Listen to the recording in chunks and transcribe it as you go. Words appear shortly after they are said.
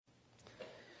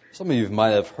Some of you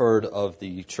might have heard of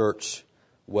the church,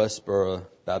 Westboro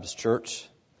Baptist Church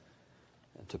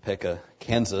in Topeka,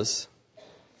 Kansas.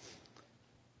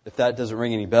 If that doesn't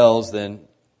ring any bells, then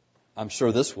I'm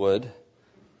sure this would.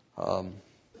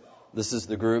 This is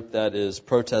the group that is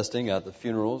protesting at the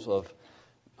funerals of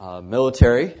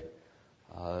military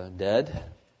dead,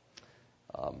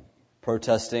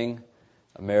 protesting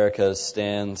America's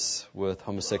stands with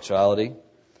homosexuality,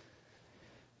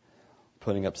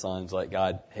 putting up signs like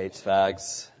God hates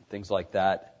fags, things like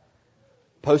that,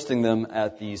 posting them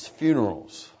at these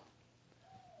funerals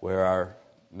where our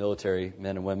military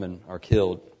men and women are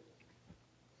killed.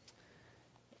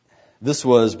 This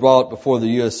was brought before the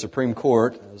U.S. Supreme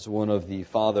Court as one of the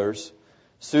fathers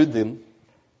sued them.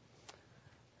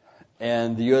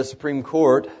 And the U.S. Supreme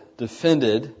Court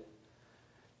defended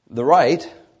the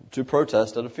right to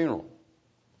protest at a funeral.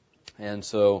 And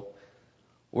so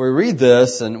we read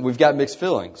this and we've got mixed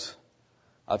feelings.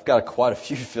 I've got quite a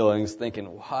few feelings thinking,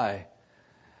 why?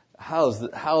 How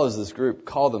is this group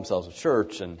called themselves a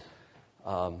church and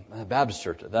a Baptist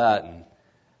church at that?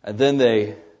 And then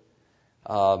they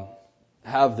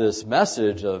have this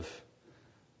message of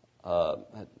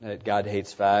that God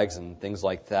hates fags and things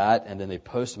like that, and then they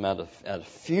post them at a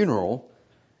funeral.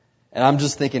 And I'm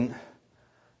just thinking,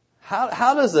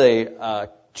 how does a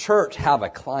church have a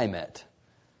climate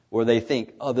where they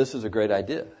think, oh, this is a great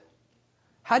idea?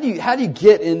 How do you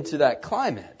get into that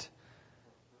climate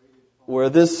where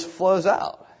this flows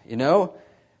out, you know?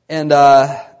 And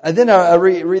then I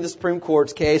read the Supreme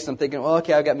Court's case, and I'm thinking, well,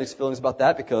 okay, I've got mixed feelings about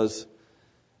that because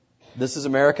this is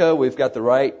America. We've got the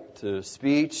right to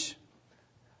speech.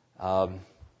 But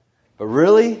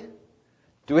really,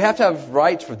 do we have to have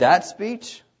rights for that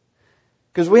speech?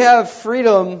 Because we have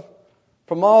freedom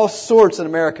from all sorts in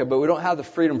America, but we don't have the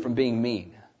freedom from being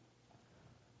mean.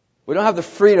 We don't have the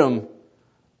freedom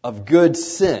of good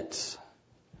sense.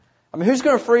 I mean, who's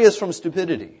going to free us from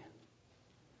stupidity?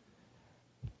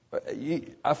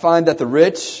 I find that the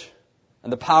rich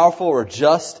and the powerful are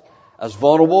just as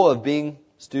vulnerable of being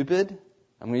stupid.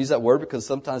 I'm going to use that word because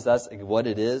sometimes that's what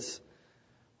it is.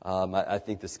 I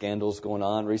think the scandals going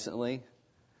on recently,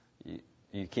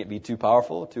 you can't be too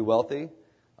powerful, too wealthy,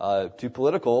 too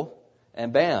political,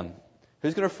 and bam.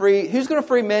 Who's going to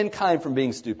free mankind from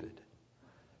being stupid?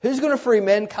 Who's going to free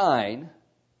mankind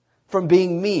from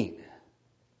being mean?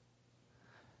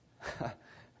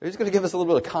 Who's going to give us a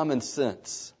little bit of common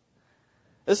sense?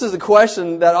 This is a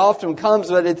question that often comes,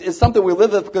 but it's something we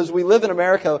live with because we live in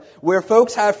America where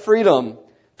folks have freedom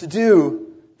to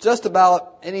do just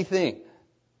about anything.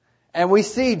 And we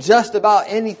see just about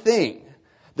anything,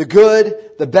 the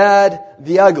good, the bad,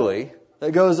 the ugly,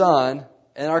 that goes on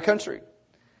in our country.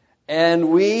 And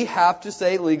we have to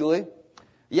say legally,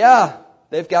 yeah,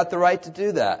 they've got the right to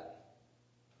do that.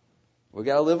 We've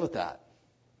got to live with that.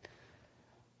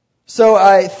 So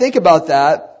I think about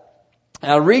that.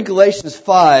 And I read Galatians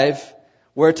 5,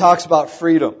 where it talks about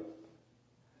freedom.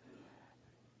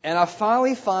 And I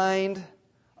finally find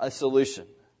a solution.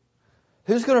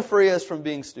 Who's going to free us from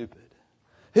being stupid?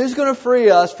 Who's going to free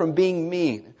us from being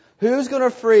mean? Who's going to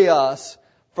free us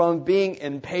from being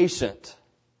impatient?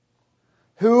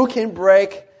 Who can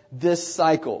break this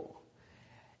cycle?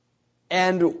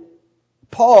 And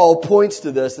Paul points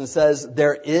to this and says,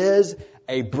 there is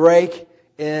a break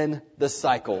in the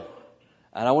cycle.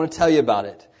 And I want to tell you about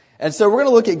it. And so we're going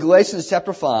to look at Galatians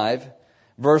chapter 5,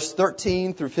 verse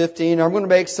 13 through 15. I'm going to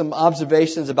make some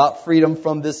observations about freedom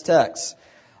from this text.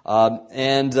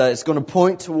 It's going to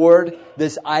point toward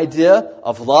this idea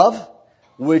of love,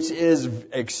 which is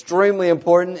extremely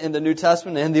important in the New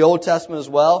Testament and the Old Testament as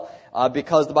well,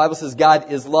 because the Bible says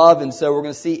God is love. And so we're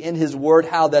going to see in His Word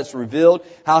how that's revealed,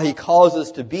 how He calls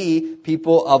us to be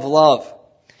people of love.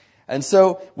 And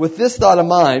so, with this thought in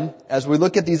mind, as we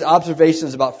look at these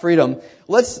observations about freedom,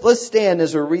 let's stand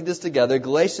as we read this together.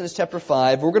 Galatians chapter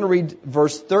 5, we're going to read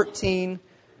verse 13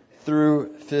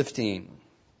 through 15.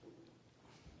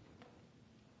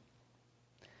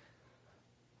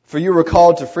 For you were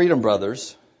called to freedom,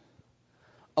 brothers.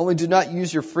 Only do not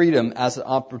use your freedom as an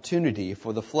opportunity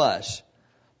for the flesh,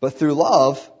 but through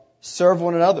love serve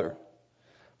one another.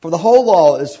 For the whole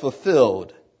law is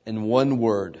fulfilled in one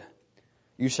word.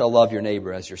 You shall love your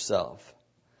neighbor as yourself.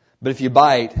 But if you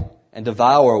bite and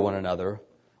devour one another,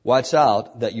 watch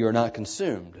out that you are not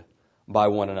consumed by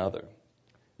one another.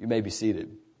 You may be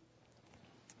seated.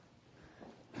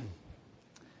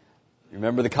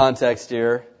 Remember the context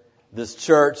here. This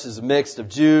church is a mix of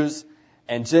Jews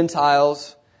and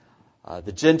Gentiles.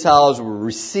 The Gentiles will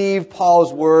receive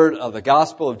Paul's word of the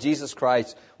gospel of Jesus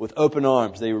Christ with open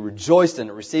arms. They rejoiced in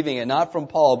it, receiving it not from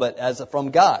Paul, but as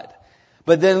from God.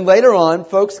 But then later on,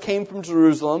 folks came from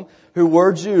Jerusalem who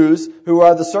were Jews, who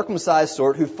are the circumcised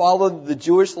sort, who followed the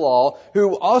Jewish law,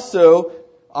 who also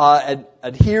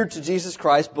adhered to Jesus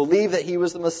Christ, believed that He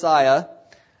was the Messiah,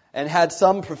 and had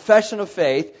some profession of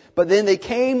faith. But then they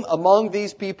came among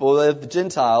these people, the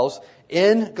Gentiles,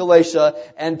 in Galatia,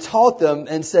 and taught them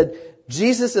and said,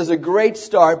 Jesus is a great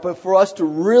start, but for us to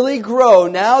really grow,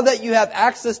 now that you have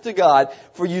access to God,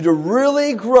 for you to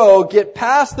really grow, get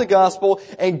past the gospel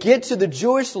and get to the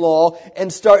Jewish law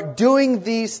and start doing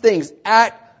these things.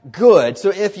 Act good. So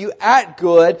if you act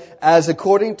good, as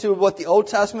according to what the Old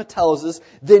Testament tells us,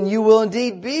 then you will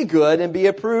indeed be good and be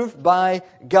approved by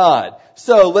God.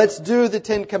 So let's do the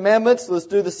Ten Commandments. Let's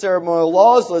do the ceremonial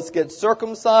laws. Let's get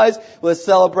circumcised. Let's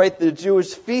celebrate the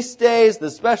Jewish feast days,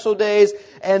 the special days.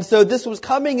 And so this was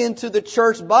coming into the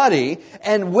church body,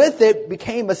 and with it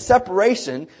became a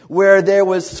separation where there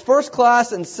was first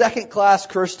class and second class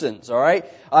Christians, all right?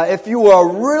 If you were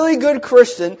a really good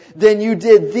Christian, then you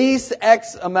did these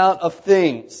X amount of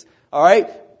things, all right?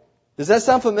 Does that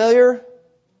sound familiar?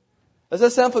 Does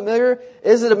that sound familiar?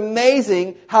 Is it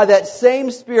amazing how that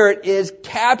same spirit is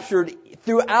captured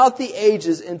throughout the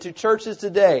ages into churches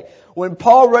today? When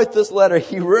Paul wrote this letter,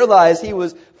 he realized he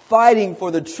was fighting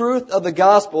for the truth of the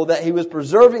gospel, that he was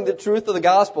preserving the truth of the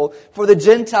gospel for the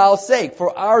Gentiles' sake,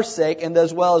 for our sake, and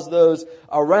as well as those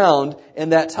around in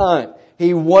that time.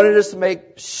 He wanted us to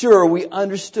make sure we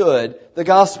understood the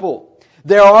gospel.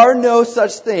 There are no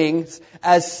such things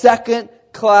as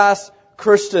second-class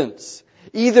Christians.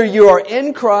 Either you are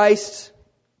in Christ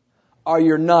or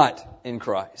you're not in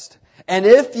Christ. And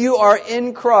if you are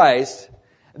in Christ,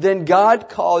 then God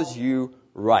calls you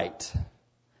right.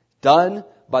 Done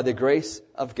by the grace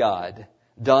of God.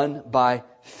 Done by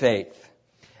faith.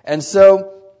 And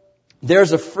so,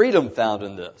 there's a freedom found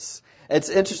in this. It's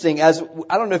interesting, I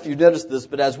don't know if you've noticed this,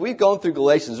 but as we've gone through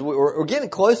Galatians, we're getting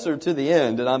closer to the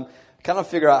end, and I'm kind of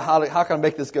figuring out how can I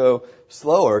make this go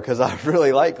slower, because I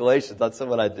really like Galatians. That's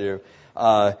what I do.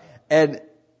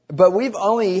 But we've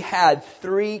only had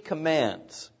 3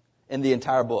 commands in the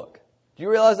entire book. Do you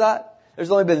realize that?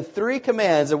 There's only been 3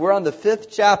 commands, and we're on the 5th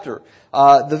chapter.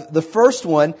 The first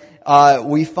one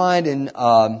we find in,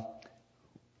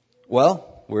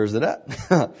 where's it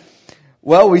at?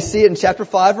 Well, we see it in chapter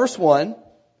 5, verse 1,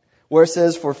 where it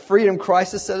says, "For freedom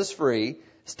Christ has set us free.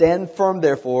 Stand firm,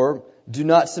 therefore. Do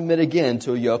not submit again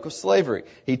to a yoke of slavery."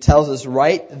 He tells us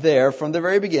right there from the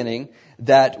very beginning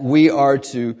that we are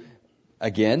to,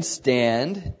 again,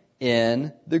 stand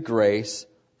in the grace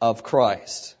of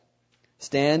Christ.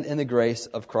 Stand in the grace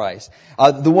of Christ.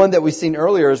 The one that we've seen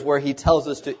earlier is where he tells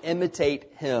us to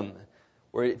imitate Him.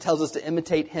 Where it tells us to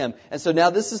imitate Him. And so now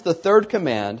this is the 3rd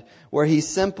command, where he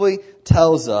simply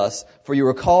tells us, "For you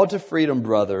are called to freedom,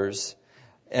 brothers."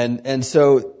 And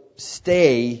so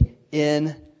stay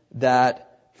in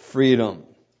that freedom.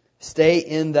 Stay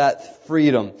in that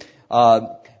freedom.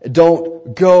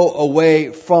 Don't go away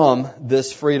from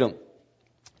this freedom.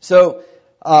 So,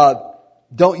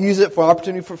 don't use it for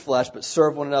opportunity for flesh, but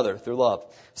serve one another through love.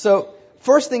 So,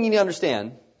 first thing you need to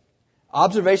understand,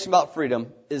 observation about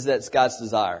freedom, is that it's God's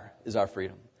desire is our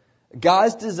freedom.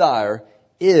 God's desire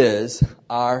is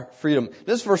our freedom.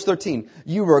 This is verse 13.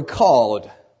 You were called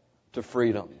to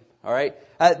freedom. All right?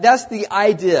 That's the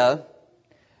idea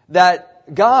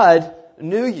that God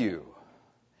knew you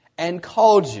and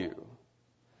called you.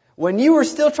 When you were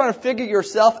still trying to figure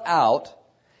yourself out,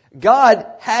 God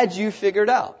had you figured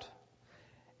out.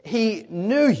 He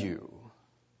knew you.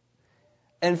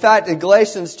 In fact, in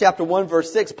Galatians chapter 1,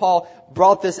 verse 6, Paul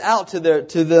brought this out to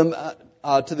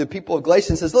the people of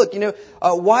Galatians. Says, "Look,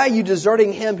 why are you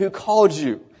deserting Him who called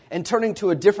you and turning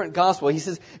to a different gospel?" He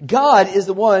says, God is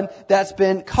the one that's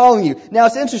been calling you. Now,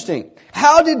 it's interesting.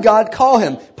 How did God call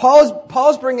him?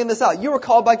 Paul's bringing this out. You were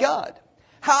called by God.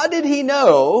 How did he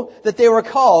know that they were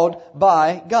called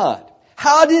by God?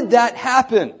 How did that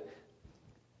happen?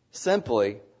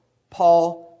 Simply,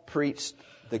 Paul preached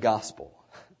the gospel.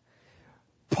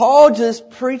 Paul just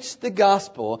preached the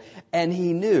gospel, and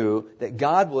he knew that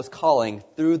God was calling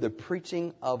through the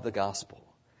preaching of the gospel.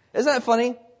 Isn't that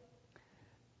funny?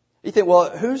 You think, well,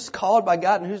 who's called by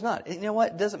God and who's not? You know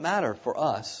what? It doesn't matter for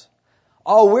us.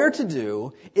 All we're to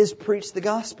do is preach the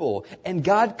gospel. And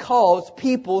God calls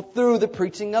people through the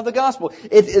preaching of the gospel.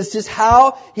 It's just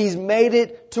how He's made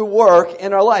it to work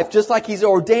in our life. Just like He's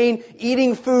ordained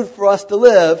eating food for us to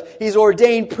live, He's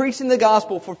ordained preaching the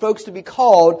gospel for folks to be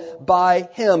called by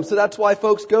Him. So that's why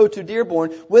folks go to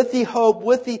Dearborn with the hope,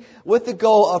 with the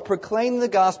goal of proclaiming the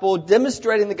gospel,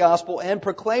 demonstrating the gospel, and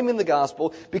proclaiming the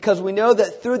gospel, because we know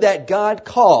that through that God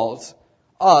calls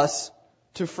us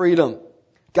to freedom.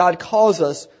 God calls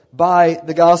us by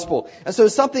the gospel. And so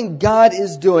it's something God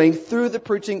is doing through the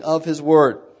preaching of His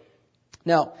Word.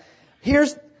 Now,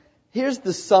 here's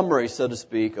the summary, so to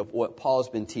speak, of what Paul has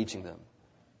been teaching them.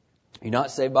 You're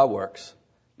not saved by works.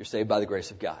 You're saved by the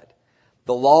grace of God.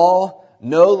 The law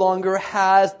no longer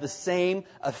has the same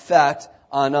effect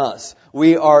on us.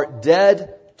 We are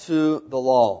dead to the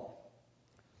law.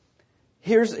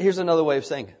 Here's another way of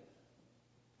saying it.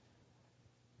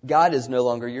 God is no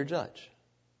longer your judge.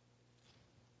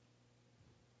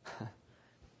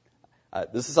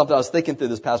 This is something I was thinking through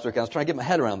this past week. I was trying to get my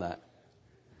head around that.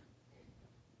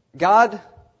 God,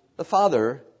 the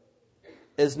Father,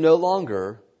 is no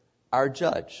longer our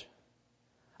judge.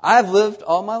 I have lived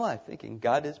all my life thinking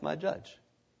God is my judge.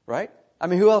 Right? I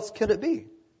mean, who else could it be?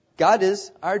 God is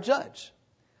our judge.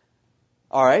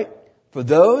 All right? For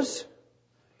those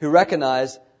who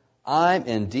recognize I'm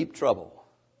in deep trouble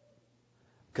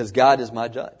because God is my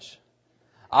judge.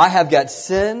 I have got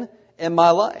sin in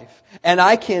my life, and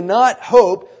I cannot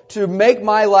hope to make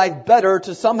my life better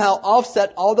to somehow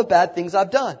offset all the bad things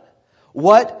I've done.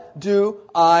 What do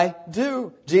I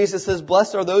do? Jesus says,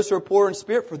 blessed are those who are poor in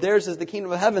spirit, for theirs is the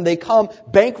kingdom of heaven. They come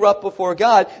bankrupt before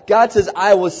God. God says,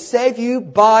 I will save you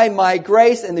by my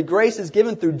grace, and the grace is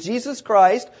given through Jesus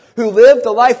Christ, who lived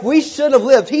the life we should have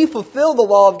lived. He fulfilled the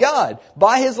law of God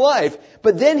by His life.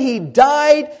 But then He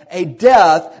died a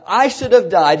death I should have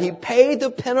died. He paid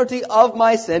the penalty of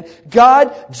my sin.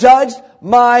 God judged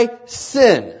my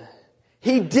sin.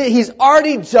 He's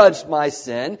already judged my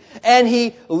sin, and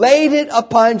He laid it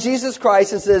upon Jesus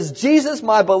Christ and says, Jesus,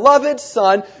 my beloved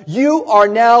Son, you are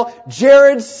now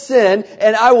Jared's sin,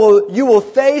 and you will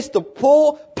face the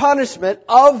full punishment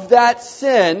of that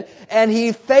sin. And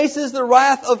he faces the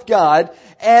wrath of God,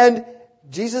 and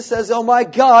Jesus says, oh my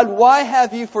God, why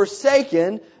have you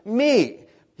forsaken me?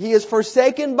 He is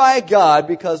forsaken by God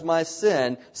because my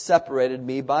sin separated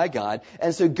me by God.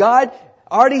 And so God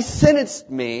already sentenced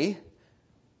me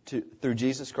through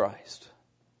Jesus Christ.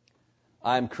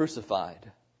 I am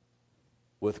crucified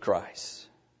with Christ.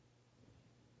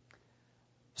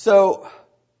 So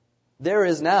there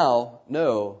is now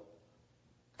no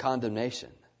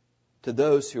condemnation to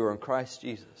those who are in Christ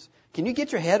Jesus. Can you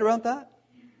get your head around that?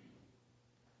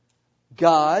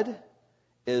 God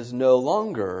is no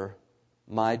longer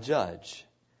my judge.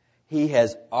 He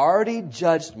has already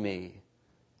judged me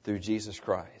through Jesus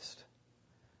Christ.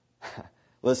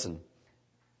 Listen.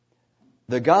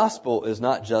 The gospel is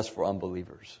not just for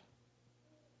unbelievers.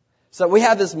 So we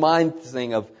have this mind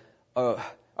thing of, all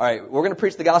right, we're going to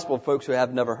preach the gospel to folks who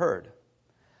have never heard.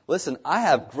 Listen, I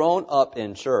have grown up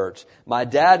in church. My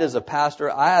dad is a pastor.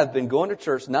 I have been going to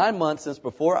church 9 months since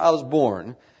before I was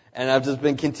born, and I've just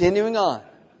been continuing on.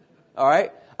 All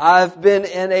right? I've been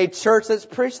in a church that's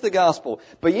preached the gospel.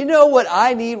 But you know what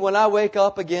I need when I wake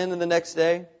up again in the next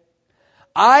day?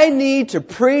 I need to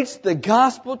preach the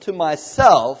gospel to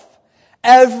myself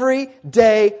every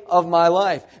day of my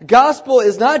life. Gospel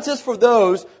is not just for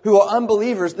those who are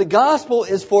unbelievers. The gospel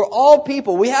is for all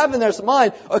people. We have in their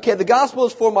mind, okay, the gospel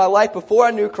is for my life before I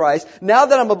knew Christ. Now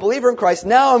that I'm a believer in Christ,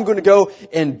 now I'm going to go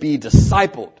and be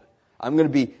discipled. I'm going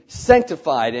to be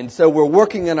sanctified. And so we're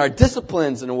working on our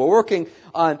disciplines, and we're working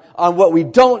on what we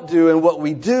don't do and what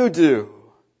we do.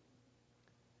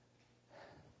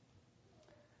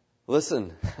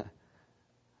 Listen,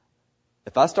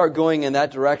 if I start going in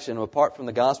that direction, apart from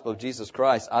the gospel of Jesus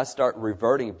Christ, I start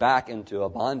reverting back into a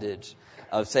bondage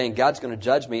of saying God's going to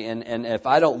judge me. And if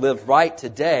I don't live right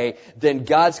today, then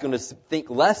God's going to think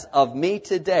less of me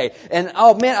today. And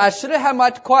oh man, I should have had my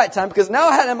quiet time, because now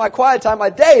I had my quiet time, my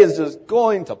day is just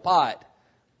going to pot.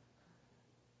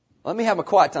 Let me have my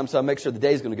quiet time so I make sure the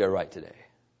day's going to go right today.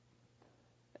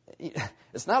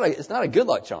 It's not a good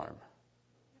luck charm.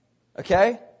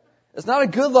 Okay? It's not a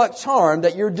good luck charm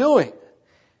that you're doing.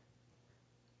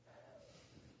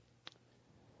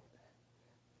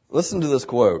 Listen to this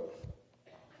quote.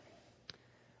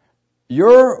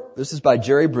 This is by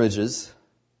Jerry Bridges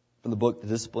from the book The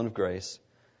Discipline of Grace.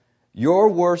 Your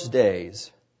worst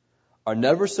days are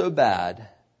never so bad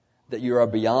that you are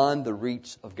beyond the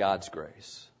reach of God's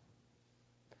grace.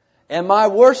 In my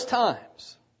worst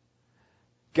times,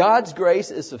 God's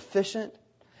grace is sufficient.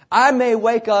 I may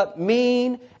wake up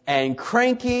mean and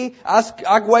cranky.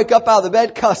 I wake up out of the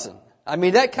bed cussing. I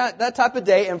mean, that type of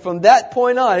day, and from that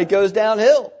point on, it goes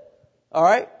downhill. All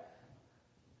right?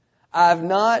 I've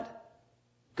not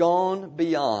gone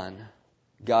beyond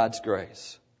God's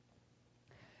grace.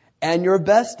 And your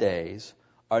best days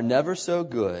are never so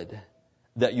good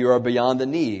that you are beyond the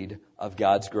need of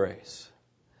God's grace.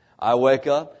 I wake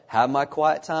up, have my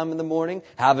quiet time in the morning,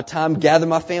 have a time, gather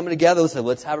my family together.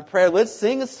 Let's have a prayer. Let's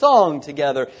sing a song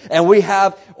together. And we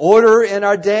have order in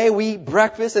our day. We eat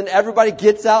breakfast and everybody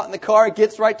gets out in the car,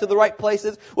 gets right to the right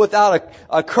places without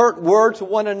a curt word to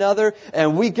one another.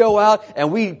 And we go out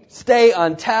and we stay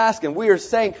on task and we are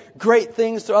saying great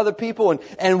things to other people.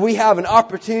 And we have an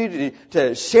opportunity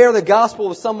to share the gospel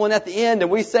with someone at the end.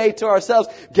 And we say to ourselves,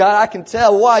 God, I can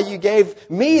tell why you gave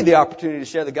me the opportunity to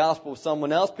share the gospel with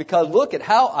someone else, because look at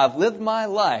how I've lived my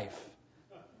life.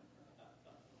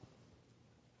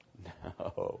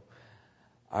 No.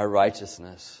 Our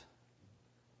righteousness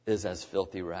is as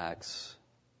filthy rags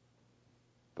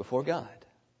before God.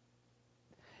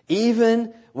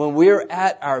 Even when we're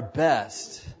at our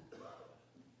best,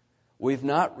 we've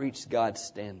not reached God's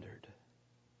standard.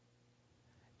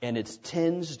 And it's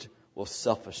tinged with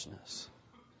selfishness.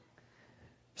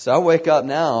 So I wake up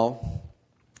now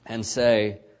and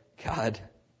say, God,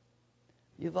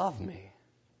 you love me.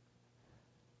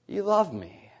 You love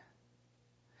me.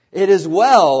 It is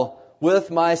well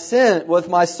with my sin, with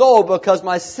my soul, because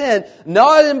my sin,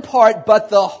 not in part, but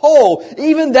the whole,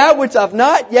 even that which I've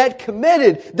not yet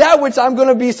committed, that which I'm going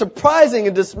to be surprising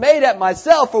and dismayed at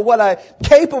myself for what I'm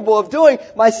capable of doing,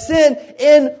 my sin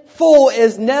in full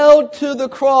is nailed to the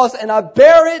cross, and I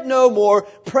bear it no more.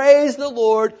 Praise the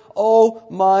Lord, oh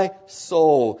my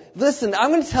soul. Listen, I'm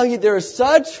going to tell you, there is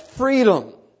such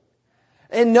freedom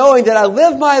in knowing that I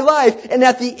live my life, and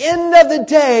at the end of the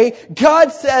day,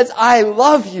 God says, I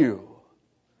love you,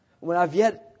 when I've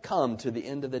yet come to the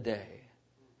end of the day.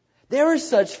 There is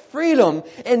such freedom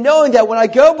in knowing that when I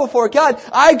go before God,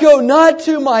 I go not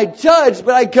to my judge,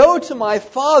 but I go to my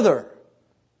Father.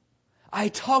 I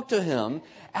talk to Him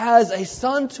as a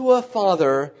son to a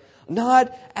father,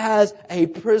 not as a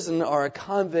prisoner or a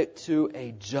convict to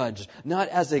a judge, not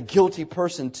as a guilty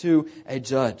person to a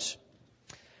judge.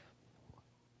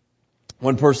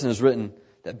 One person has written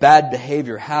that bad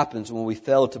behavior happens when we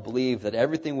fail to believe that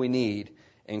everything we need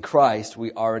in Christ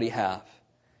we already have.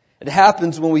 It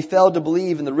happens when we fail to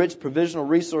believe in the rich provisional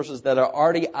resources that are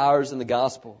already ours in the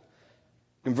gospel.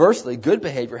 Conversely, good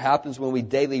behavior happens when we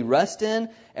daily rest in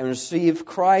and receive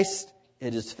Christ,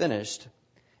 it is finished,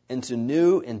 into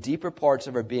new and deeper parts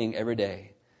of our being every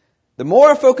day. The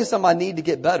more I focus on my need to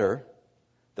get better,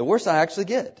 the worse I actually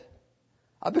get.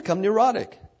 I become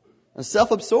neurotic and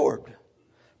self-absorbed.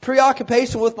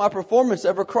 Preoccupation with my performance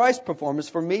over Christ's performance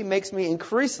for me makes me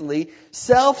increasingly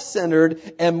self-centered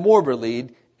and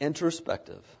morbidly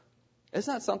introspective.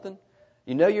 Isn't that something?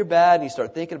 You know you're bad and you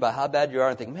start thinking about how bad you are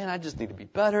and think, man, I just need to be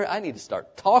better. I need to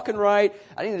start talking right.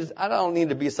 I don't need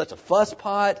to be such a fuss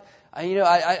pot. I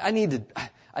need,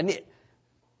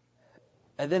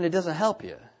 and then it doesn't help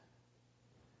you.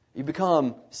 You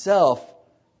become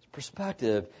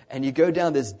self-perspective and you go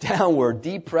down this downward,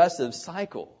 depressive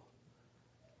cycle.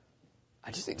 I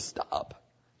just need to stop.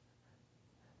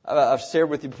 I've shared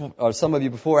with you, or some of you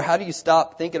before, how do you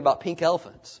stop thinking about pink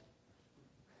elephants?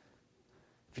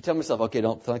 If you tell myself, okay,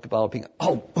 don't think about a pink,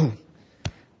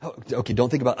 okay, don't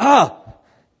think about,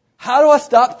 how do I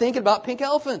stop thinking about pink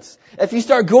elephants? If you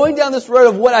start going down this road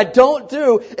of what I don't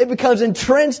do, it becomes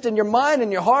entrenched in your mind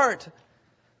and your heart.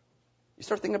 You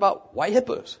start thinking about white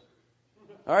hippos.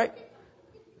 All right?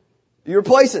 You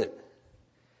replace it.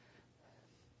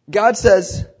 God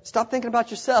says, stop thinking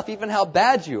about yourself, even how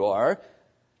bad you are.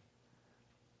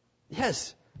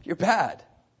 Yes, you're bad.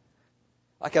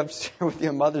 Like I've shared with you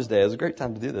on Mother's Day. It was a great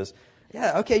time to do this.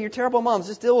 Yeah, okay, you're terrible moms.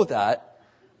 Just deal with that.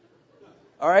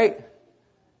 All right?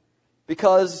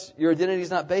 Because your identity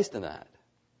is not based in that.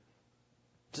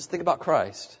 Just think about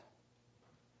Christ.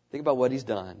 Think about what He's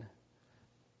done.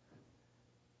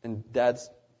 And dads,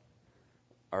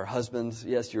 or husbands,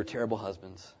 yes, you're terrible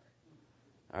husbands.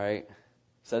 All right?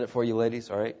 Said it for you ladies,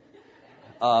 all right?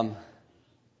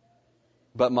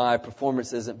 But my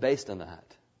performance isn't based on that.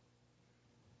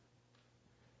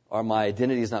 Or my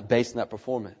identity is not based on that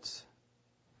performance.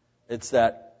 It's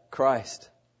that Christ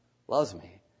loves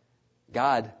me.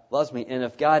 God loves me. And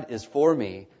if God is for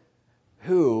me,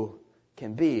 who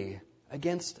can be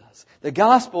against us? The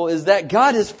gospel is that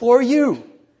God is for you.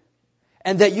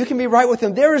 And that you can be right with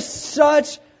Him. There is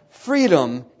such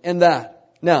freedom in that.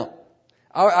 Now,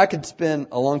 I could spend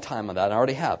a long time on that. I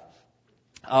already have.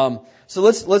 So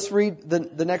let's read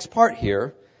the next part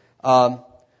here.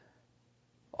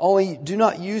 Only do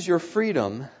not use your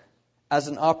freedom as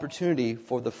an opportunity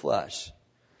for the flesh.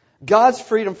 God's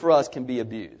freedom for us can be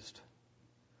abused.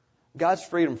 God's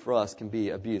freedom for us can be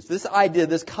abused. This idea,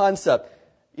 this concept,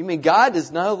 you mean God is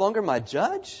no longer my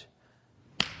judge?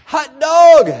 Hot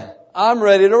dog! I'm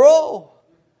ready to roll.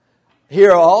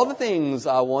 Here are all the things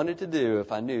I wanted to do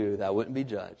if I knew that I wouldn't be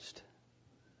judged.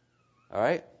 All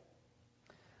right?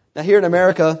 Now here in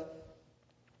America,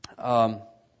 as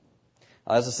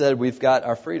I said, we've got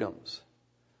our freedoms.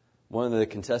 One of the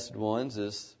contested ones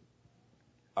is,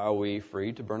 are we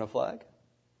free to burn a flag?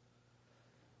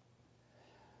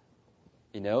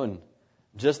 And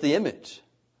just the image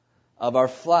of our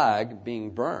flag being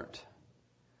burnt,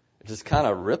 it just kind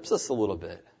of rips us a little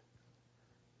bit.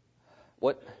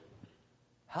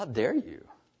 How dare you?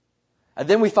 And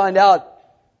then we find out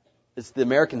it's the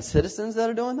American citizens that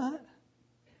are doing that?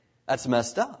 That's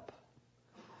messed up.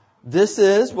 This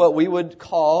is what we would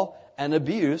call an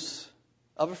abuse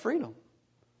of a freedom.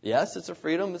 Yes, it's a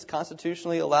freedom. It's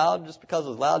constitutionally allowed. Just because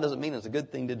it's allowed doesn't mean it's a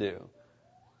good thing to do.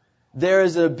 There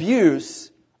is an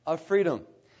abuse of freedom.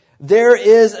 There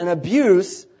is an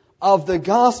abuse of the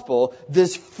gospel,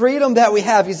 this freedom that we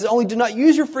have. He says, only do not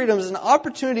use your freedom as an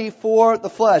opportunity for the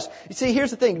flesh. You see, here's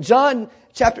the thing. John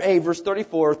chapter 8, verse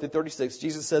 34 through 36,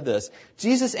 Jesus said this.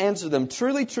 Jesus answered them,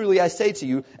 truly, truly, I say to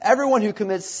you, everyone who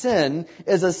commits sin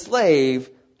is a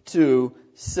slave to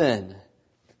sin.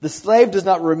 The slave does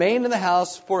not remain in the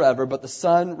house forever, but the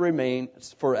Son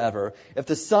remains forever. If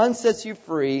the Son sets you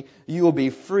free, you will be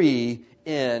free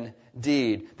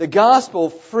indeed. The gospel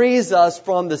frees us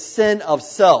from the sin of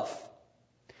self.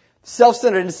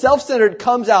 Self-centered. And self-centered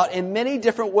comes out in many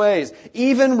different ways.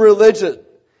 Even religion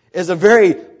is a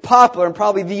very popular and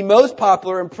probably the most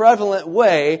popular and prevalent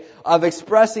way of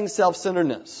expressing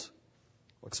self-centeredness.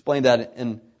 We'll explain that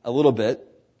in a little bit.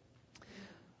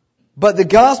 But the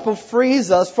gospel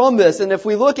frees us from this. And if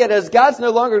we look at it as God's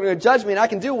no longer going to judge me and I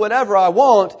can do whatever I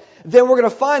want, then we're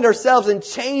going to find ourselves in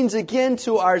chains again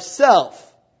to ourself.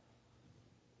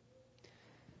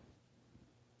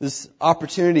 This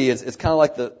opportunity is kind of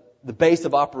like the base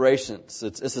of operations.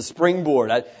 It's a springboard.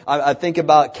 I think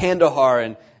about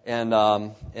Kandahar and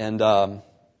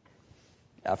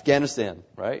Afghanistan,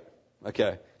 right?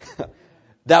 Okay.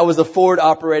 That was a forward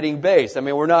operating base. I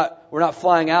mean, we're not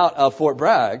flying out of Fort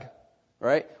Bragg,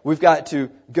 right? We've got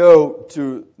to go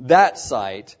to that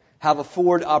site, have a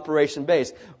forward operation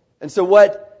base. And so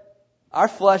what our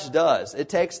flesh does, it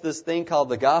takes this thing called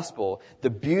the gospel, the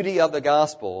beauty of the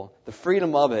gospel, the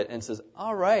freedom of it, and says,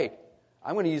 all right,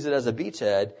 I'm going to use it as a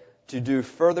beachhead to do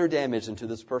further damage into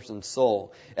this person's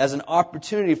soul as an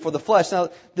opportunity for the flesh. Now,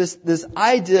 this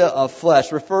idea of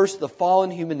flesh refers to the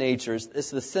fallen human nature. It's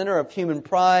the center of human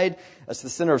pride. It's the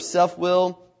center of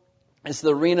self-will. It's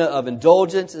the arena of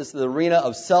indulgence. It's the arena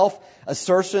of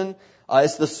self-assertion.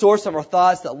 It's the source of our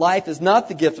thoughts that life is not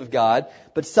the gift of God,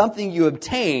 but something you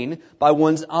obtain by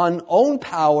one's own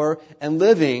power and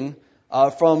living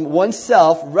from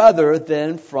oneself rather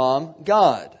than from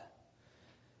God.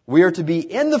 We are to be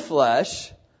in the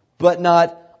flesh, but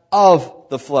not of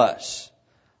the flesh.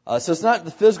 So it's not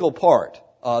the physical part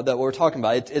that we're talking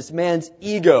about. It's man's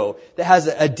ego that has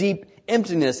a deep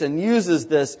emptiness and uses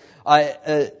this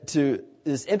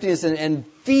this emptiness and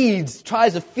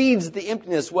tries to feed the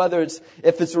emptiness. Whether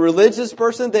if it's a religious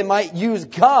person, they might use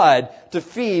God to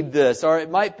feed this, or it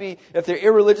might be if they're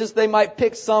irreligious, they might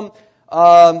pick some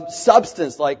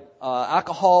substance like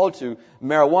alcohol to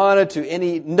marijuana to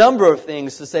any number of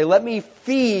things to say, let me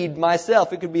feed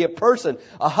myself. It could be a person,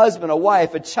 a husband, a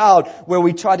wife, a child, where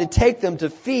we try to take them to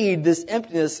feed this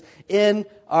emptiness in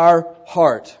our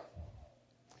heart.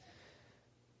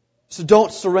 So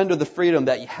don't surrender the freedom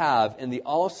that you have in the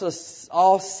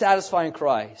all-satisfying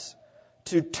Christ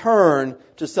to turn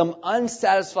to some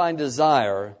unsatisfying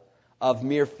desire of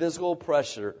mere physical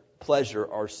pleasure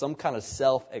or some kind of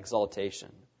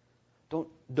self-exaltation.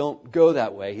 Don't go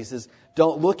that way. He says,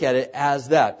 don't look at it as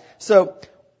that. So,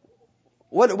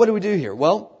 what do we do here?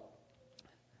 Well,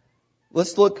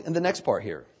 let's look in the next part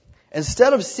here.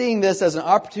 Instead of seeing this as an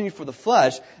opportunity for the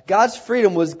flesh, God's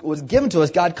freedom was given to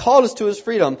us. God called us to His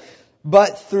freedom,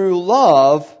 but through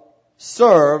love,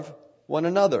 serve one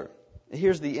another.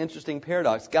 Here's the interesting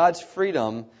paradox. God's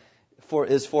freedom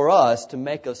is for us to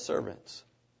make us servants.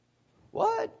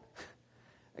 What?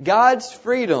 God's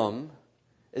freedom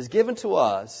is given to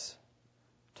us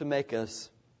to make us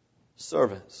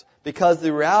servants. Because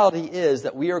the reality is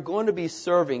that we are going to be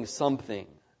serving something.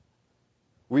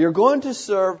 We are going to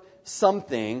serve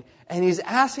something, and He's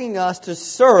asking us to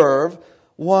serve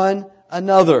one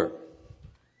another.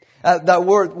 That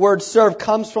word serve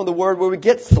comes from the word where we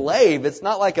get slave. It's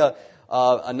not like a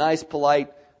nice,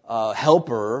 polite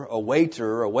helper, a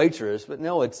waiter, a waitress, but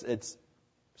no, it's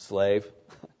slave.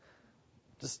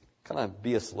 Just kind of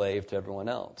be a slave to everyone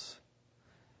else.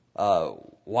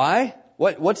 Why?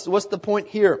 What's the point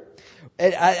here?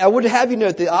 I would have you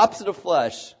note the opposite of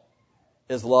flesh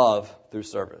is love through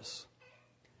service.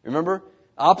 Remember?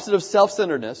 Opposite of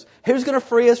self-centeredness. Who's going to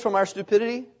free us from our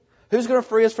stupidity? Who's going to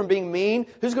free us from being mean?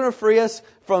 Who's going to free us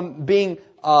from being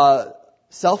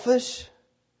selfish?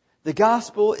 The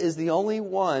gospel is the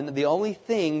only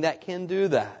thing that can do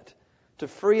that, to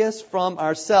free us from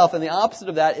ourselves. And the opposite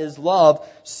of that is love,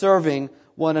 serving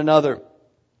one another.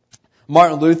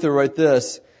 Martin Luther wrote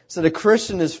this, said, a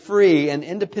Christian is free and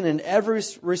independent in every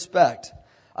respect,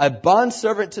 a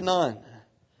bondservant to none.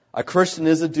 A Christian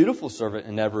is a dutiful servant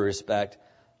in every respect,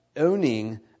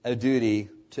 owning a duty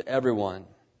to everyone.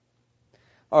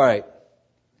 All right.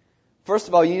 First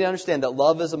of all, you need to understand that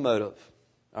love is a motive.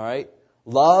 All right?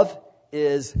 Love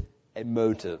is a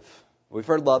motive. We've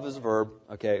heard love is a verb.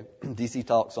 Okay. DC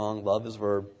Talk song, love is a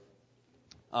verb.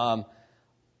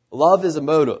 Love is a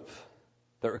motive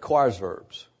that requires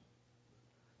verbs.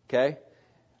 Okay?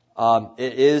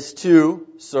 It is to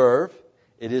serve.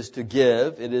 It is to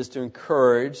give. It is to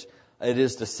encourage. It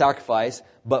is to sacrifice.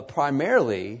 But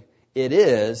primarily, it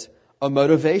is a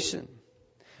motivation.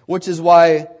 Which is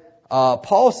why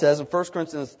Paul says in 1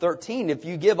 Corinthians 13, if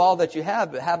you give all that you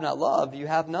have but have not love, you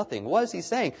have nothing. What is he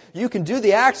saying? You can do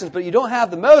the actions, but you don't have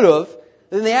the motive,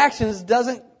 then the actions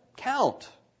doesn't count.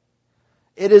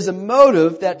 It is a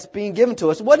motive that's being given to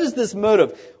us. What is this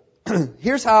motive?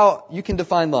 Here's how you can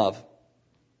define love.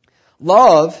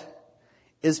 Love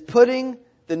is putting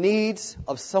the needs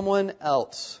of someone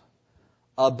else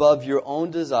above your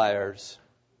own desires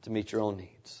to meet your own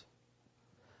needs.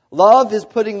 Love is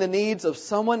putting the needs of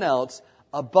someone else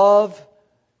above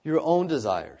your own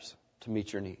desires to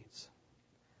meet your needs.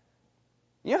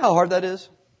 You know how hard that is?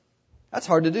 That's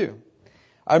hard to do.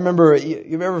 I remember,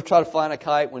 you ever tried to fly on a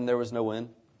kite when there was no wind?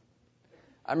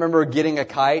 I remember getting a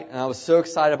kite, and I was so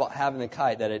excited about having the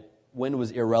kite that wind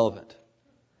was irrelevant.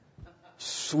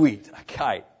 Sweet, a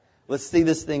kite. Let's see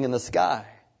this thing in the sky.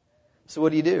 So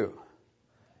what do?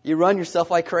 You run yourself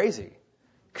like crazy,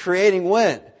 creating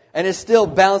wind, and it's still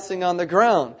bouncing on the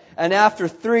ground. And after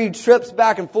 3 trips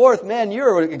back and forth, man,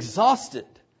 you're exhausted.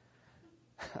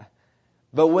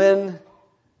 But when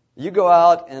you go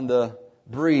out and the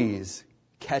breeze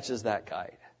catches that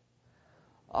kite,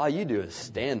 all you do is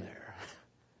stand there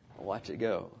and watch it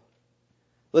go.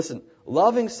 Listen,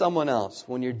 loving someone else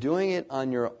when you're doing it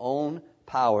on your own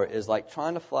power is like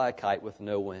trying to fly a kite with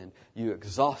no wind. You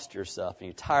exhaust yourself and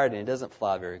you're tired and it doesn't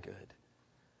fly very good.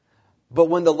 But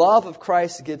when the love of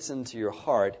Christ gets into your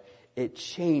heart, it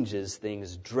changes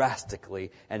things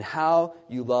drastically and how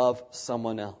you love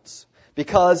someone else.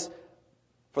 Because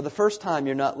for the first time,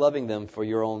 you're not loving them for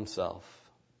your own self.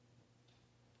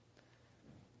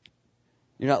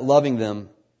 You're not loving them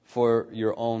for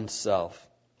your own self.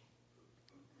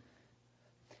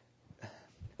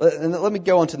 And let me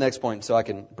go on to the next point so I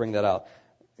can bring that out.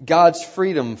 God's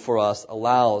freedom for us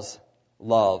allows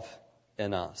love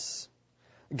in us.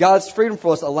 God's freedom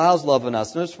for us allows love in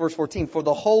us. Notice verse 14. For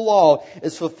the whole law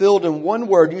is fulfilled in one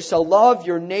word. You shall love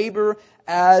your neighbor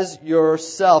as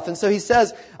yourself. And so he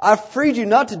says, I've freed you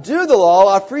not to do the law.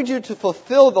 I've freed you to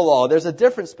fulfill the law. There's a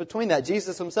difference between that.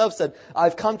 Jesus himself said,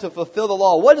 I've come to fulfill the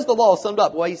law. What is the law summed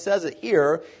up? Well, he says it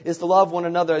here is to love one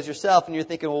another as yourself. And you're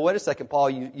thinking, well, wait a second, Paul,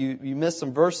 you missed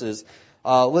some verses.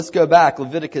 Let's go back.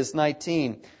 Leviticus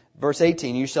 19. Verse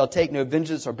 18, you shall take no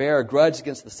vengeance or bear a grudge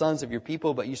against the sons of your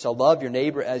people, but you shall love your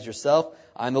neighbor as yourself.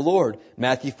 I'm the Lord.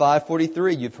 Matthew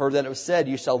 5:43, you've heard that it was said,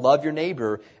 you shall love your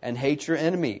neighbor and hate your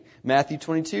enemy. Matthew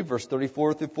 22, verse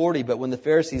 34 through 40, but when the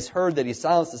Pharisees heard that he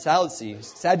silenced the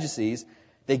Sadducees,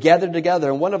 they gathered together,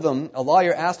 and one of them, a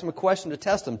lawyer, asked him a question to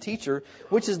test him. Teacher,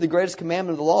 which is the greatest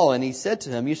commandment of the law? And he said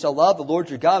to him, you shall love the Lord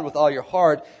your God with all your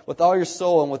heart, with all your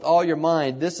soul, and with all your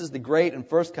mind. This is the great and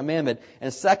first commandment.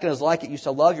 And second is like it, you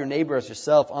shall love your neighbor as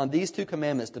yourself. On these 2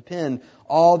 commandments depend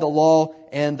all the law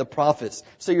and the prophets.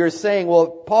 So you're saying, well,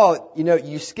 Paul,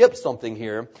 you skipped something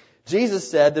here. Jesus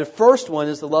said the first one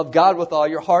is to love God with all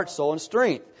your heart, soul, and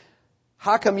strength.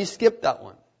 How come you skipped that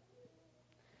one?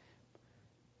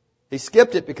 He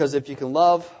skipped it because if you can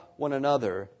love one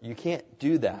another, you can't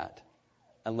do that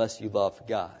unless you love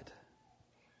God.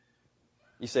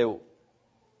 You say, well,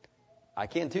 I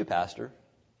can't too, Pastor.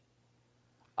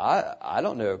 I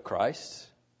don't know Christ.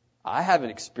 I haven't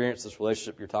experienced this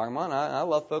relationship you're talking about. I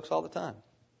love folks all the time.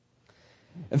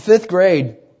 In 5th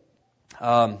grade,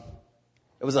 it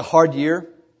was a hard year,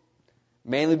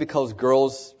 mainly because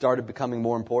girls started becoming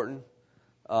more important.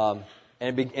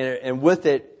 And with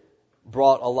it,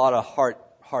 brought a lot of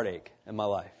heartache in my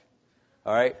life.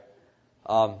 All right?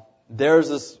 There's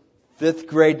this 5th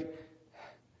grade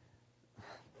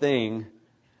thing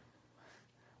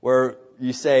where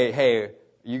you say, hey, are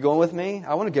you going with me?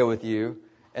 I want to go with you.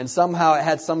 And somehow it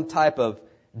had some type of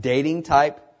dating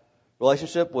type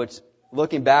relationship, which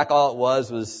looking back, all it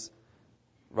was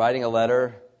writing a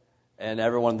letter and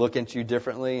everyone looking at you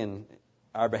differently, and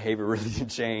our behavior really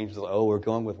changed. Like, oh, we're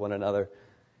going with one another.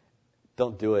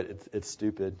 Don't do it. It's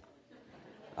stupid.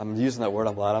 I'm using that word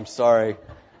a lot. I'm sorry.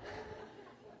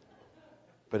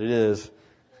 But it is.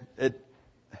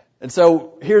 And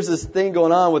so here's this thing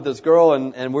going on with this girl,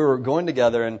 and we were going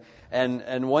together,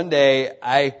 and one day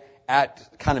I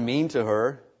act kind of mean to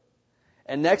her.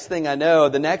 And next thing I know,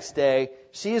 the next day,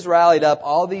 she's rallied up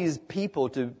all these people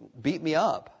to beat me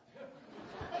up.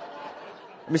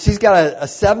 I mean, she's got a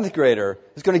 7th grader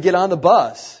who's going to get on the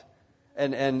bus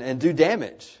and do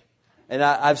damage. And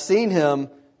I've seen him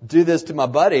do this to my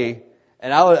buddy,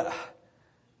 and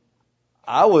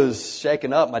I was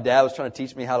shaken up. My dad was trying to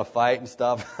teach me how to fight and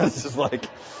stuff. I was just like,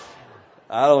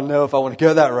 I don't know if I want to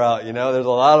go that route. You know, there's a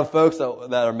lot of folks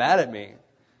that are mad at me.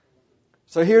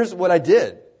 So here's what I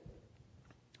did.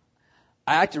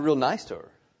 I acted real nice to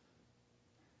her.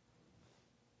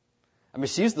 I mean,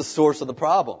 she's the source of the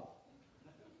problem.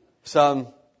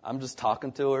 So I'm just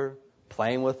talking to her,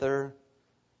 playing with her,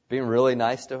 being really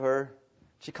nice to her.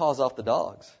 She calls off the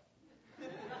dogs.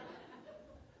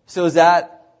 So is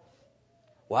that,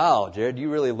 wow, Jared,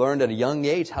 you really learned at a young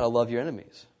age how to love your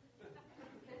enemies.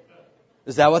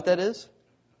 Is that what that is?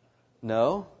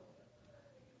 No.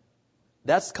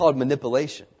 That's called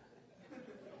manipulation.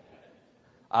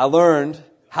 I learned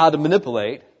how to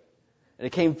manipulate, and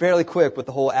it came fairly quick with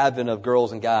the whole advent of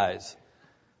girls and guys.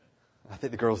 I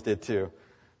think the girls did too.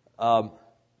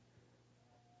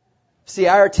 See,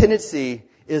 our tendency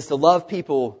is to love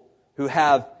people who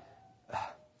have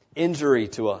injury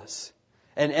to us.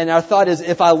 And our thought is,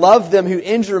 if I love them who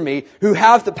injure me, who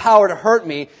have the power to hurt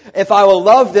me, if I will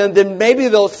love them, then maybe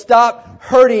they'll stop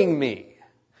hurting me.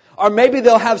 Or maybe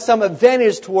they'll have some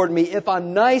advantage toward me if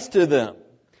I'm nice to them.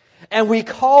 And we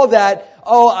call that,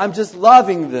 oh, I'm just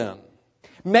loving them.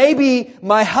 Maybe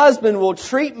my husband will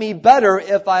treat me better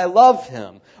if I love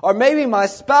him. Or maybe my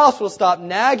spouse will stop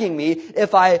nagging me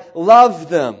if I love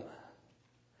them.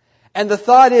 And the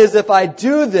thought is, if I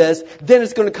do this, then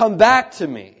it's going to come back to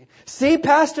me. See,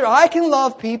 Pastor, I can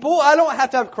love people. I don't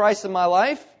have to have Christ in my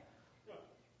life.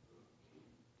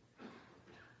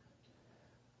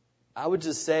 I would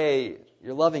just say,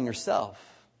 you're loving yourself.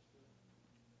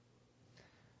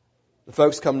 The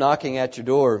folks come knocking at your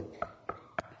door.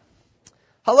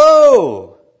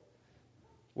 Hello!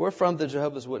 We're from the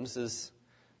Jehovah's Witnesses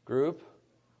group,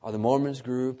 or the Mormons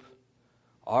group,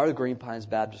 or the Green Pines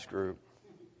Baptist group.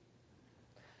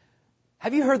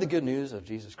 Have you heard the good news of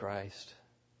Jesus Christ?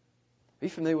 Are you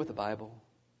familiar with the Bible?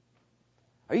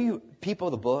 Are you people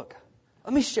of the book?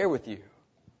 Let me share with you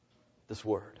this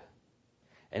word.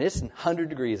 And it's 100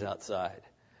 degrees outside.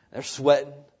 They're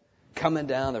sweating, coming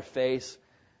down their face.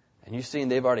 And you've seen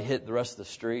they've already hit the rest of the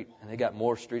street, and they got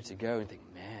more streets to go. And you think,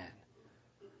 man,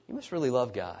 you must really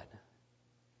love God.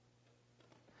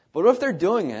 But what if they're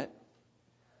doing it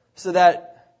so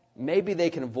that maybe they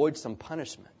can avoid some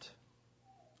punishment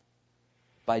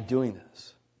by doing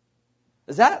this?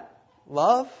 Is that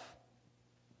love?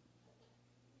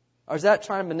 Or is that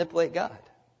trying to manipulate God?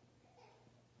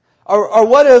 Or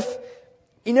what if,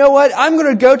 you know what, I'm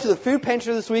going to go to the food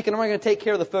pantry this week and I'm going to take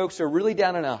care of the folks who are really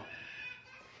down and out.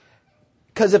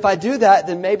 Because if I do that,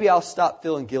 then maybe I'll stop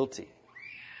feeling guilty.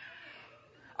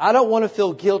 I don't want to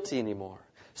feel guilty anymore.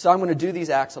 So I'm going to do these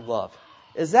acts of love.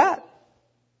 Does that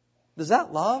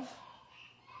love?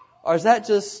 Or is that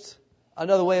just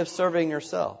another way of serving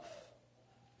yourself?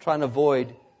 Trying to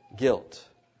avoid guilt.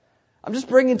 I'm just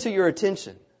bringing to your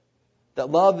attention that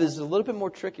love is a little bit more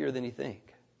trickier than you think.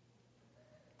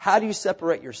 How do you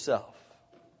separate yourself?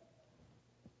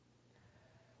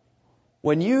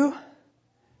 When you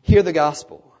hear the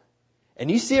gospel and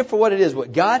you see it for what it is,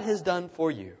 what God has done for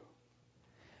you,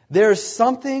 there's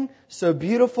something so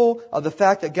beautiful of the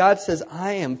fact that God says,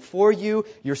 I am for you.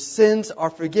 Your sins are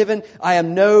forgiven.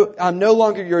 I'm no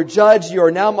longer your judge. You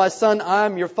are now my son. I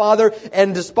am your father.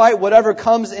 And despite whatever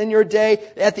comes in your day,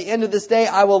 at the end of this day,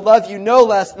 I will love you no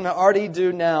less than I already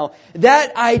do now.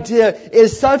 That idea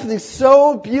is something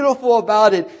so beautiful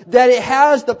about it that it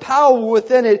has the power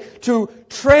within it to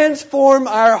transform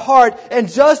our heart. And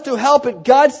just to help it,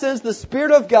 God sends the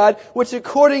Spirit of God, which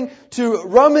according to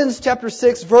Romans chapter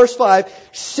 6, verse 5,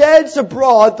 sheds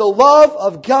abroad the love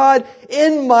of God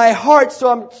in my heart.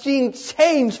 So I'm being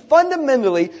changed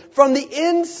fundamentally from the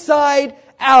inside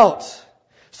out.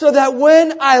 So that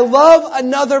when I love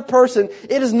another person,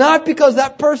 it is not because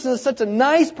that person is such a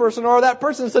nice person or that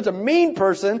person is such a mean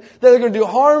person that they're going to do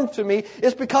harm to me.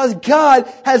 It's because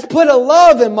God has put a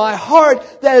love in my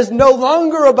heart that is no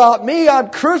longer about me. I'm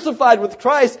crucified with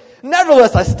Christ.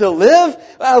 Nevertheless, I still live.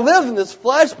 I live in this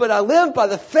flesh, but I live by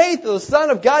the faith of the Son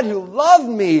of God who loved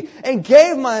me and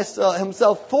gave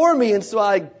himself for me. And so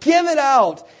I give it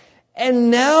out.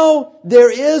 And now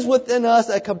there is within us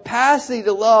a capacity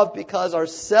to love because our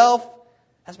self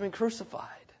has been crucified.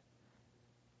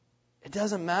 It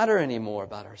doesn't matter anymore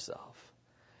about ourselves.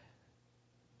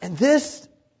 And this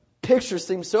picture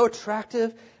seems so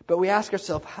attractive, but we ask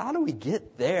ourselves, how do we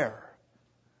get there?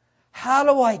 How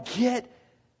do I get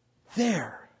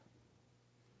there?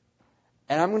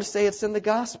 And I'm going to say it's in the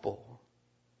gospel.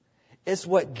 It's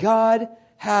what God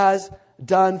has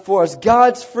done for us.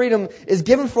 God's freedom is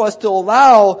given for us to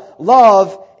allow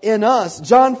love in us.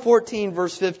 John 14,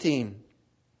 verse 15.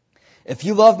 If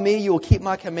you love me, you will keep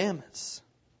my commandments.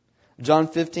 John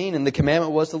 15, and the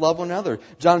commandment was to love one another.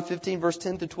 John 15, verse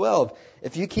 10 to 12.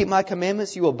 If you keep my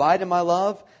commandments, you will abide in my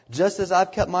love, just as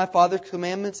I've kept my Father's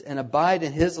commandments and abide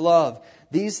in His love.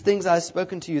 These things I have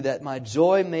spoken to you, that my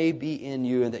joy may be in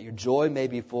you and that your joy may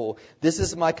be full. This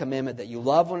is my commandment, that you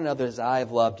love one another as I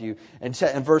have loved you. And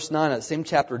in verse 9, that same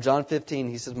chapter, John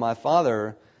 15, he says, my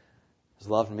Father has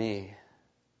loved me,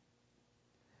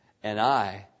 and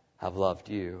I have loved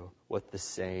you with the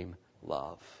same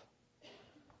love.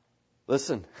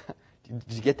 Listen, did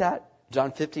you get that?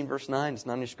 John 15, verse 9. It's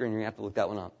not on your screen. You're going to have to look that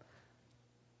one up.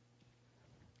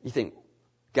 You think,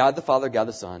 God the Father, God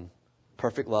the Son,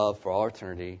 perfect love for all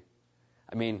eternity.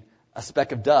 I mean, a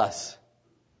speck of dust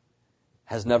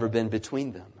has never been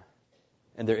between them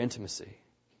in their intimacy.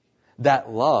 That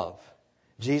love,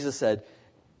 Jesus said,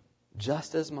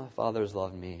 just as my Father has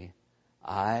loved me,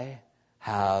 I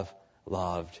have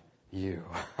loved you.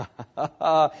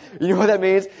 You know what that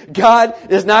means? God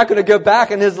is not going to go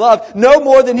back in His love no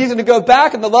more than He's going to go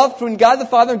back in the love between God the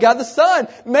Father and God the Son.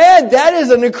 Man, that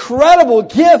is an incredible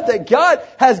gift that God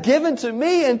has given to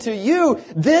me and to you.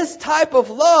 This type of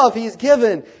love He's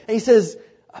given. And He says,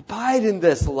 abide in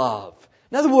this love.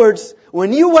 In other words,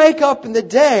 when you wake up in the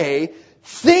day,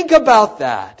 think about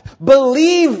that.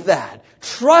 Believe that.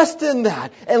 Trust in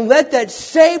that and let that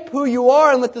shape who you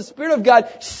are, and let the Spirit of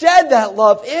God shed that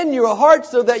love in your heart,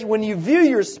 so that when you view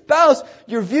your spouse,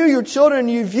 you view your children,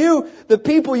 you view the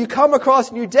people you come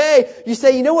across in your day, you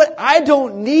say, you know what? I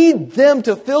don't need them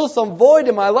to fill some void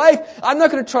in my life. I'm not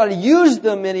going to try to use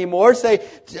them anymore. Say,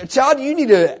 child, you need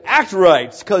to act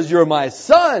right because you're my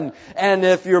son. And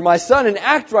if you're my son and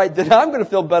act right, then I'm going to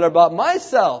feel better about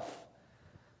myself.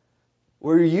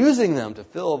 We're using them to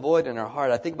fill a void in our heart.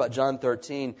 I think about John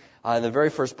 13, in the very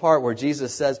first part, where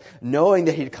Jesus says, knowing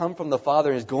that He'd come from the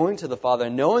Father and is going to the Father,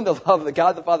 and knowing the love that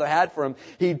God the Father had for Him,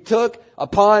 He took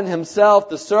upon Himself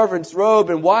the servant's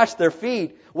robe and washed their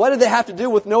feet. What did they have to do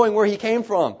with knowing where He came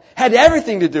from? Had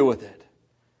everything to do with it.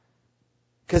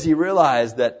 Because He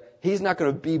realized that He's not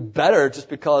going to be better just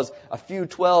because a few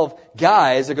 12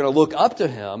 guys are going to look up to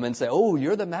Him and say, oh,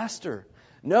 you're the master.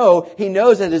 No, He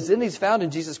knows that His identity is found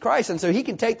in Jesus Christ, and so He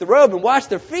can take the robe and wash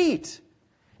their feet.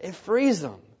 It frees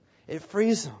them. It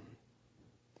frees them.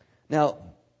 Now,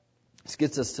 this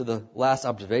gets us to the last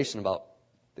observation about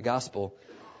the gospel.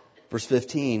 Verse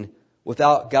 15,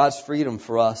 without God's freedom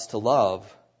for us to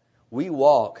love, we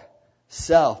walk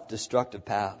self-destructive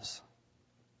paths.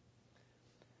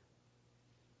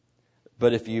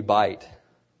 But if you bite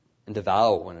and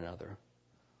devour one another,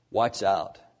 watch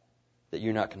out that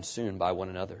you're not consumed by one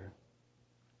another.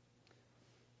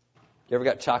 You ever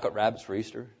got chocolate rabbits for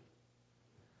Easter?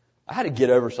 I had to get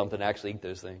over something to actually eat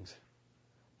those things.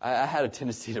 I had a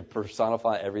tendency to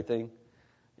personify everything.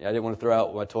 I didn't want to throw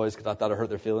out my toys because I thought it hurt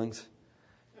their feelings.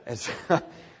 And so,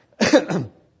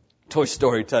 Toy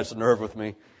Story touched a nerve with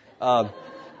me. And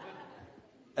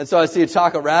so I see a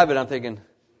chocolate rabbit, I'm thinking,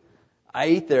 I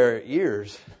eat their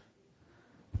ears.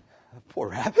 Poor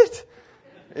rabbit.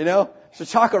 You know? So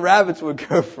chocolate rabbits would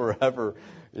go forever,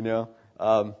 you know.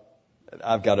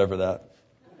 I've got over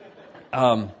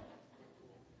that.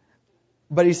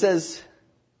 But he says,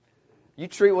 you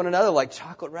treat one another like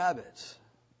chocolate rabbits.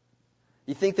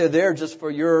 You think they're there just for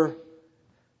your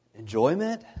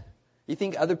enjoyment? You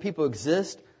think other people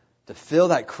exist to fill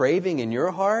that craving in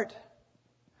your heart?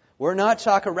 We're not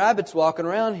chocolate rabbits walking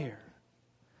around here.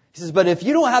 He says, but if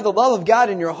you don't have the love of God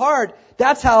in your heart,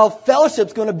 that's how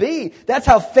fellowship's going to be. That's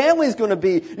how family's going to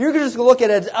be. You're just going to look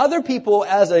at other people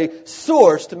as a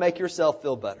source to make yourself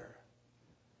feel better.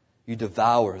 You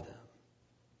devour them.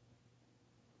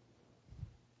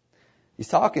 He's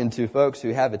talking to folks who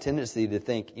have a tendency to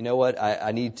think, you know what,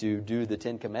 I need to do the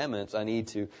 10 Commandments. I need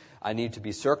to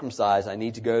be circumcised. I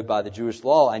need to go by the Jewish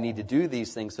law. I need to do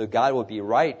these things so God will be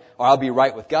right, or I'll be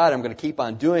right with God. I'm going to keep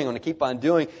on doing. I'm going to keep on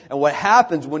doing. And what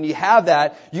happens when you have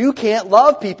that, you can't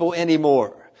love people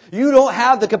anymore. You don't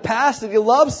have the capacity to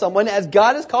love someone as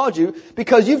God has called you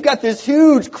because you've got this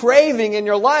huge craving in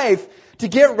your life to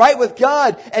get right with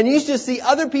God, and you just see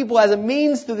other people as a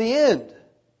means to the end.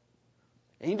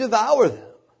 And you devour them.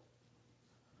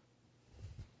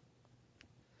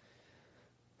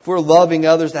 If we're loving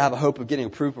others to have a hope of getting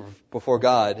approved before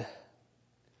God,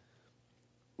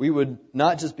 we would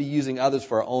not just be using others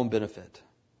for our own benefit.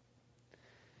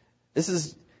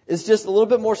 It's just a little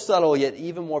bit more subtle, yet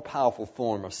even more powerful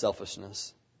form of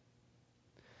selfishness.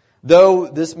 Though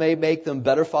this may make them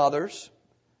better fathers,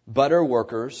 better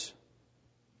workers,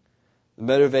 the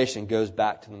motivation goes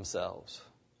back to themselves.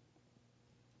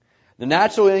 The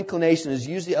natural inclination is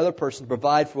use the other person to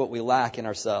provide for what we lack in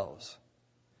ourselves.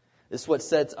 This is what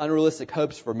sets unrealistic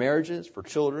hopes for marriages, for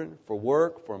children, for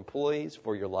work, for employees,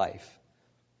 for your life.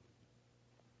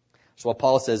 So what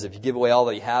Paul says, if you give away all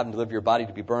that you have and deliver your body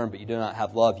to be burned, but you do not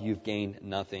have love, you've gained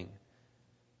nothing.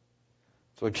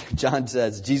 So what John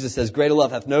says, Jesus says, greater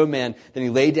love hath no man than he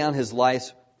laid down his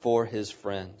life for his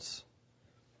friends.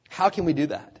 How can we do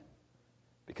that?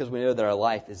 Because we know that our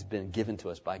life has been given to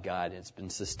us by God and it's been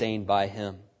sustained by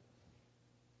Him.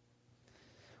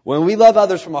 When we love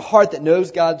others from a heart that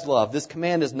knows God's love, this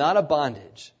command is not a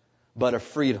bondage, but a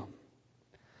freedom.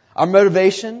 Our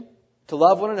motivation to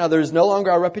love one another is no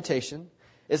longer our reputation.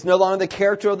 It's no longer the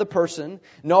character of the person,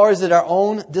 nor is it our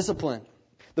own discipline.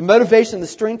 The motivation, the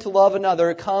strength to love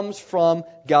another comes from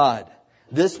God.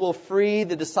 This will free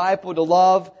the disciple to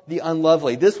love the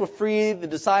unlovely. This will free the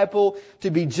disciple to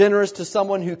be generous to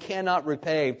someone who cannot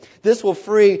repay. This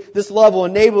love will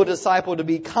enable a disciple to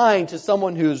be kind to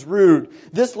someone who is rude.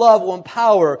 This love will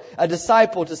empower a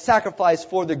disciple to sacrifice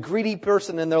for the greedy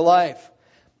person in their life.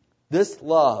 This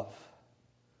love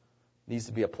needs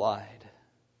to be applied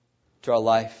to our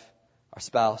life, our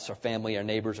spouse, our family, our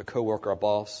neighbors, our coworker, our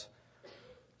boss.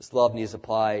 This love needs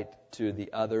applied to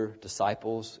the other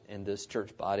disciples in this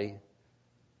church body.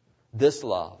 This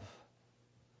love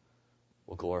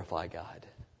will glorify God.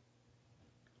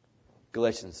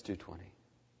 Galatians 2:20.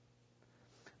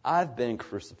 I've been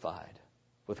crucified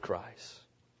with Christ.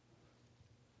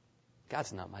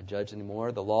 God's not my judge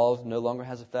anymore. The law no longer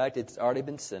has effect. It's already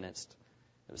been sentenced.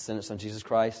 It was sentenced on Jesus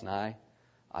Christ, and I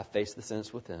face the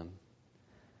sentence with Him.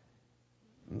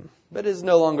 But it is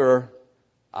no longer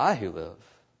I who live,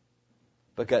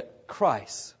 but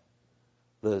Christ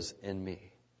lives in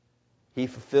me. He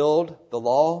fulfilled the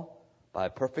law by a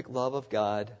perfect love of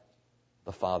God,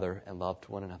 the Father, and love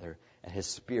to one another. And His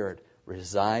Spirit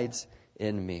resides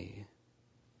in me.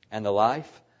 And the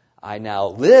life I now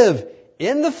live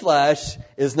in the flesh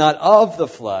is not of the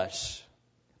flesh,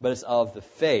 but it's of the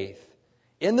faith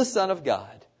in the Son of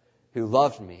God who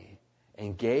loved me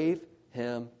and gave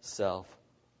Himself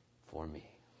for me.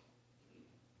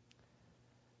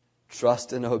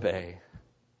 Trust and obey,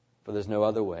 for there's no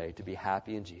other way to be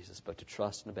happy in Jesus but to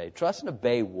trust and obey. Trust and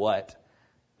obey what?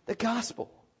 The gospel.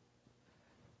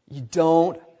 You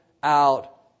don't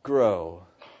outgrow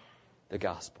the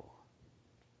gospel.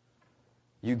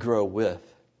 You grow with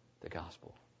the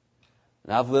gospel.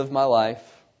 And I've lived my life,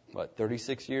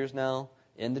 36 years now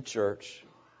in the church.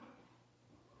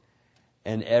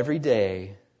 And every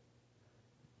day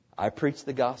I preach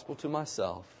the gospel to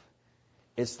myself.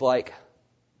 It's like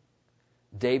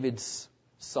David's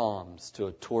Psalms to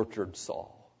a tortured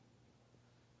Saul.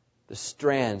 The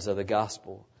strands of the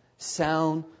gospel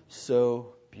sound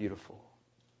so beautiful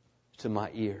to my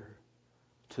ear,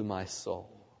 to my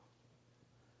soul.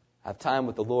 I have time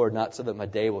with the Lord, not so that my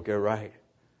day will go right,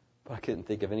 but I couldn't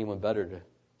think of anyone better to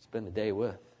spend the day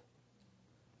with.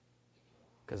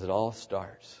 Because it all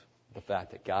starts with the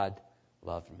fact that God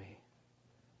loved me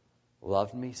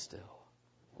still,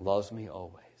 loves me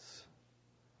always.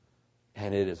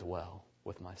 And it is well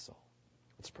with my soul.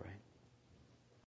 Let's pray.